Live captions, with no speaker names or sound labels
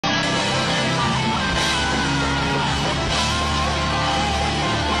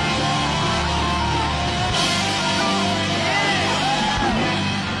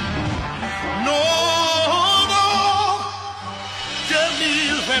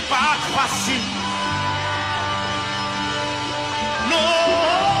2020 pas facile. Non,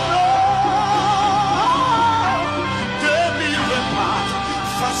 non, 2020 pas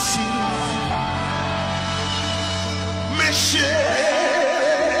facile. Mais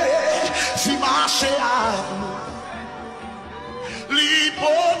si marché à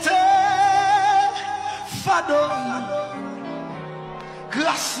l'hypothèque, fado,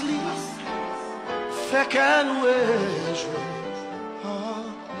 grâce li, fait qu'elle nous joué.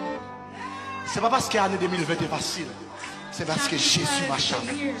 C'est pas parce que l'année 2020 est facile, c'est parce que Jésus m'a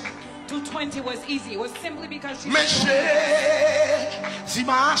chargé. 2020 was easy. It was simply because Jesus. Mais si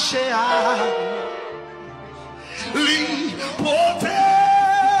marché à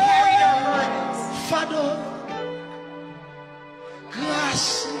carried our burdens. fado,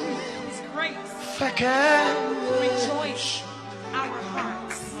 grâce, His grace fait qu'elle rejoice our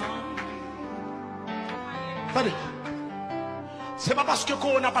hearts. c'est pas parce que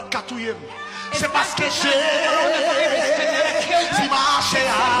qu'on n'a pas de catouille. C'est It's parce not que because the coronavirus could not have killed Jésus me. marché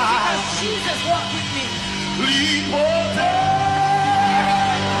It's à because Jesus walked with me. l'hypothèque,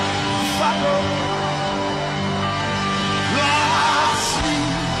 fado, grâce,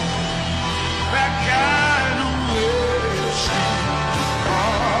 fait qu'elle nous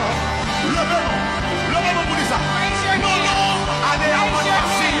levez-nous pour dire ça. Raise your Non, hand. non, allez à Raise votre your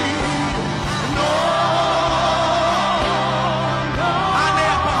facile. hand. Non, allez à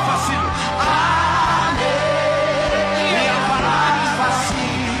pas facile. Allez à pas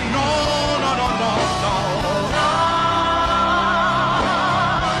facile. Non, non, non, non, non.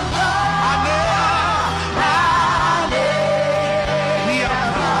 Allez à pas.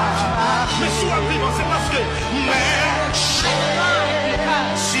 Mais sois vivant, c'est parce que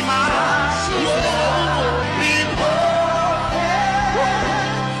si ma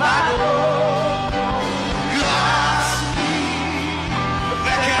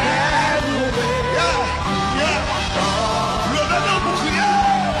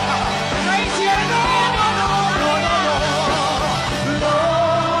Raise your hand.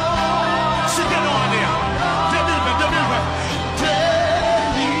 c'était dans l'année 2020,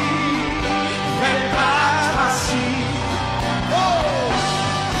 2020 pas facile.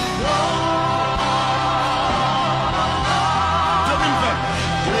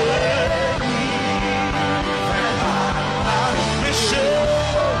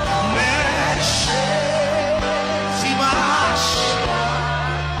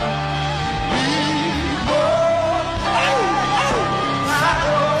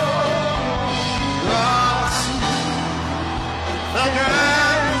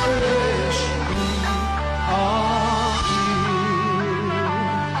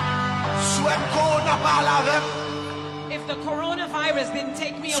 If the coronavirus didn't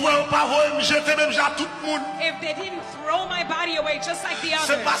take me Soit away, au parole, j'étais même à tout le monde. if they didn't throw my body away just like the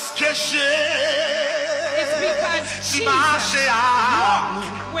C'est others, parce que it's because si Jesus marché à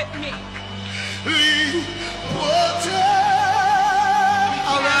walked with me.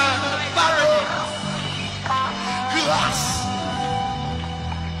 Grâce.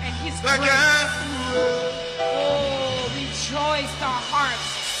 And His grace, oh, rejoiced our hearts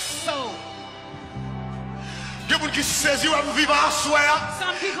so. Some Some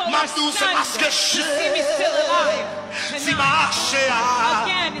people are stunned to see me still alive.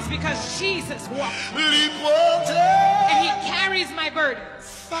 Again, it's because Jesus walked and He carries my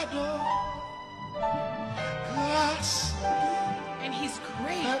burdens. And His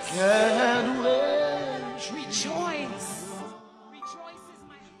grace rejoices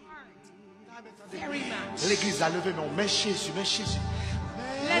my heart very much. L'église a levé mon mais Jésus, mais Jésus.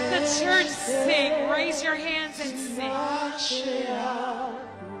 Let the church sing. Raise your hands and sing.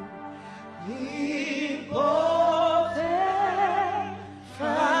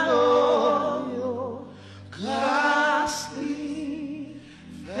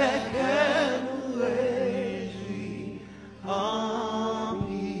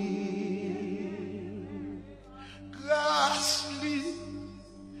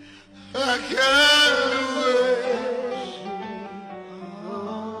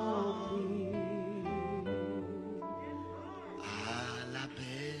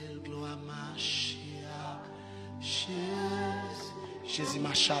 Jésus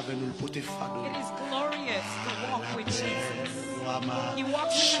marcha avec nous pour te faire. It is glorious to walk with Jesus. He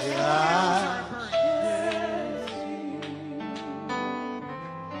walks with us and carries our burdens.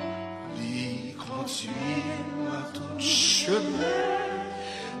 Il conduit à tout chemin.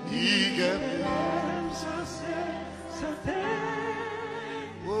 Il guérit.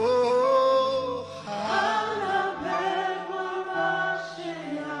 Oh,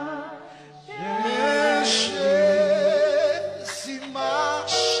 Jésus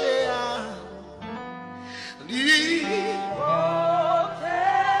marche.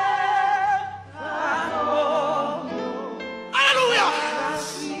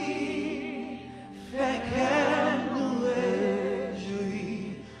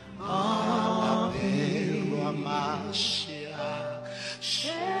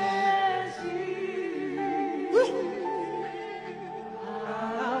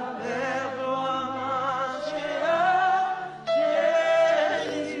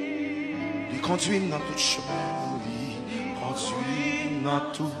 conduit dans tout chemin, conduit dans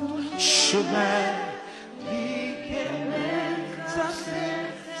tout chemin.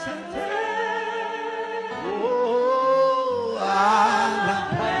 Oh,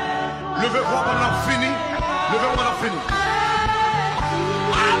 levez-vous pendant fini. Levez-vous pendant fini.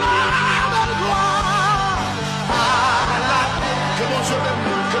 Que bon Dieu aime,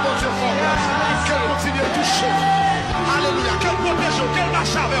 que bon Dieu forme, qu'elle continue à toucher. Alléluia, qu'elle protège, qu'elle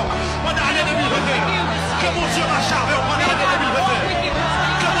marche avec. Pendant l'année 2021, que mon Dieu marche avec.